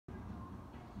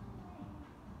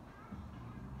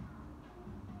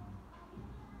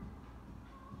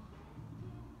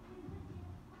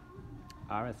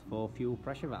rs4 fuel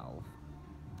pressure valve.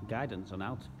 Guidance on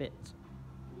how to fit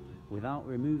without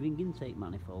removing intake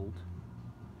manifold.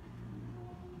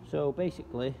 So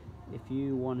basically, if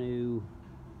you want to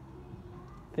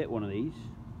fit one of these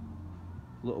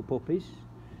little puppies,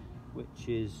 which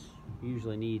is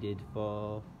usually needed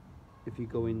for if you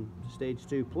go in stage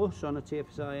 2 plus on a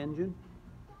tfsi engine,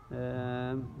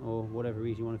 or whatever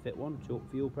reason you want to fit one to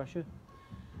up fuel pressure,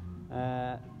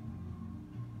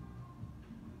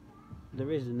 there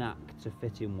is a knack to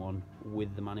fitting one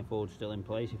with the manifold still in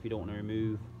place if you don't want to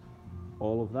remove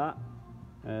all of that.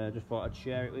 Just thought I'd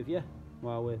share it with you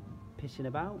while we're pissing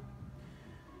about.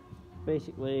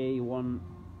 Basically, you want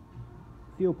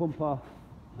fuel pump off,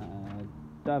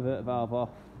 divert valve off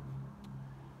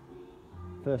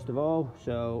first of all.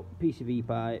 So PCV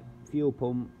pipe, fuel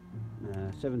pump,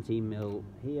 17mm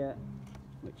here,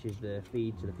 which is the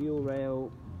feed to the fuel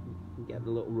rail. You get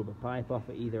the little rubber pipe off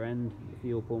at either end, the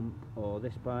fuel pump or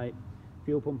this pipe.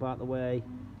 Fuel pump out the way,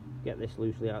 get this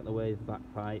loosely out the way, the back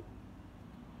pipe.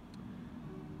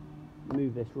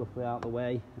 Move this roughly out the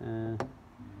way.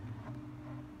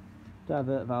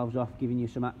 Divert valves off, giving you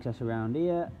some access around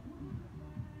here.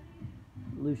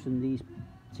 Loosen these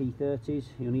T30s.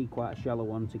 You'll need quite a shallow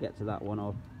one to get to that one,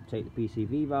 or take the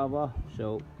PCV valve off.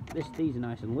 So these are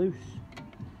nice and loose.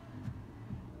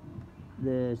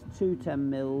 There's two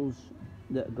 10mm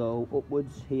that go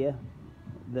upwards here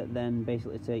that then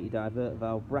basically take your divert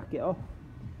valve bracket off,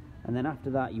 and then after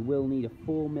that you will need a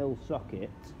 4mm socket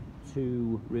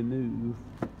to remove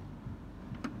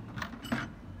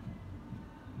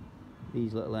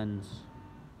these little ends,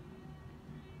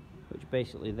 which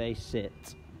basically they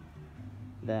sit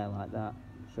there like that.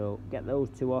 So get those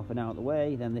two off and out of the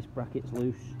way, then this bracket's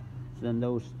loose, so then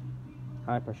those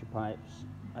high pressure pipes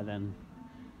are then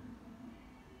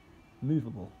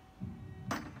movable.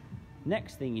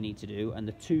 Next thing you need to do, and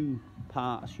the two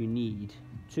parts you need,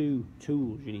 two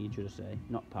tools you need, should I say,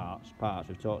 not parts,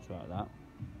 we've talked about that,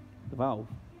 the valve.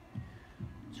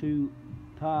 Two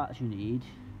parts you need,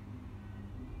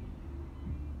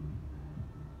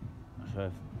 a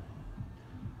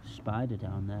spider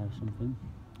down there or something.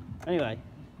 Anyway,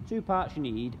 two parts you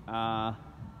need are,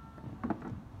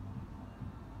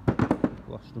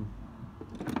 lost them,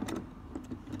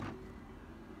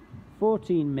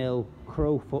 14mm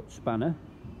crowfoot spanner.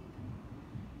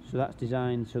 So that's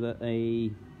designed so that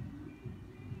a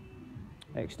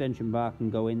extension bar can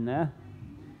go in there.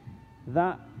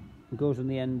 That goes on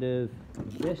the end of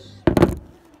this.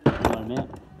 Hold on a minute.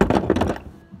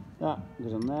 That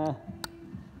goes on there,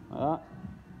 like that.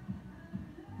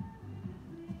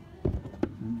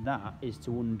 And that is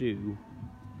to undo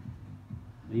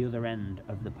the other end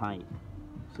of the pipe.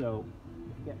 So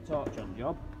if you get a torch on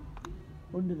job,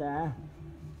 under there,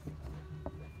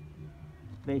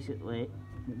 basically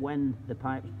when the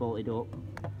pipe's bolted up,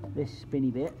 this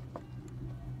spinny bit,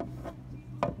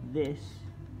 this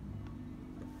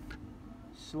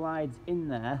slides in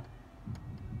there,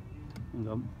 hang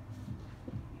on,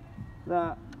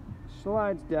 that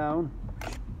slides down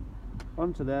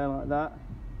onto there like that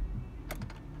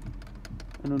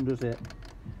and undoes it.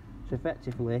 So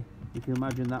effectively, if you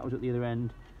imagine that was at the other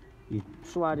end, you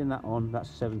sliding that on, that's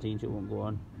a 17 so it won't go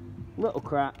on, little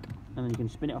crack, and then you can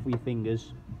spin it off with your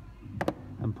fingers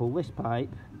and pull this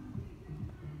pipe,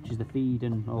 which is the feed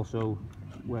and also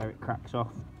where it cracks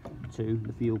off to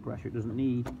the fuel pressure it doesn't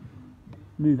need,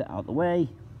 move it out of the way.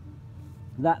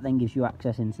 That then gives you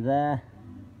access into there.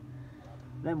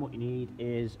 Then what you need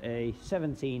is a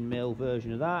 17mm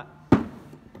version of that,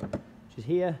 which is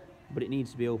here, but it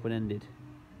needs to be open-ended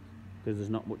because there's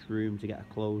not much room to get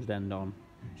a closed end on,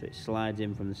 so it slides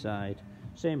in from the side.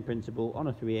 Same principle on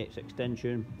a 3/8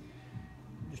 extension,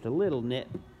 just a little nip,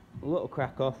 a little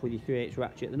crack off with your 3/8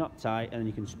 ratchet. They're not tight, and then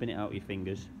you can spin it out with your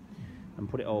fingers and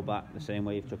put it all back the same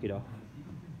way you've took it off.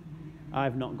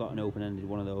 I've not got an open-ended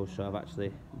one of those, so I've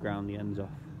actually ground the ends off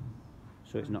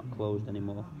so it's not closed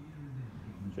anymore,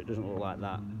 so it doesn't look like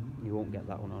that. You won't get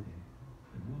that one on.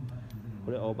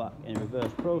 Put it all back in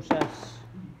reverse process.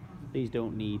 These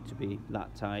don't need to be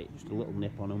that tight, just a little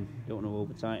nip on them, don't want to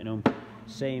over tighten them.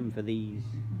 Same for these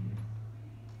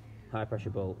high pressure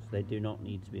bolts, they do not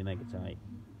need to be mega tight.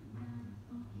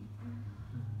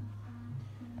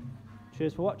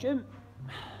 Cheers for watching.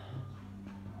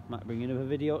 Might bring you another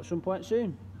video at some point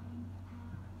soon.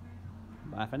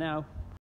 Bye for now.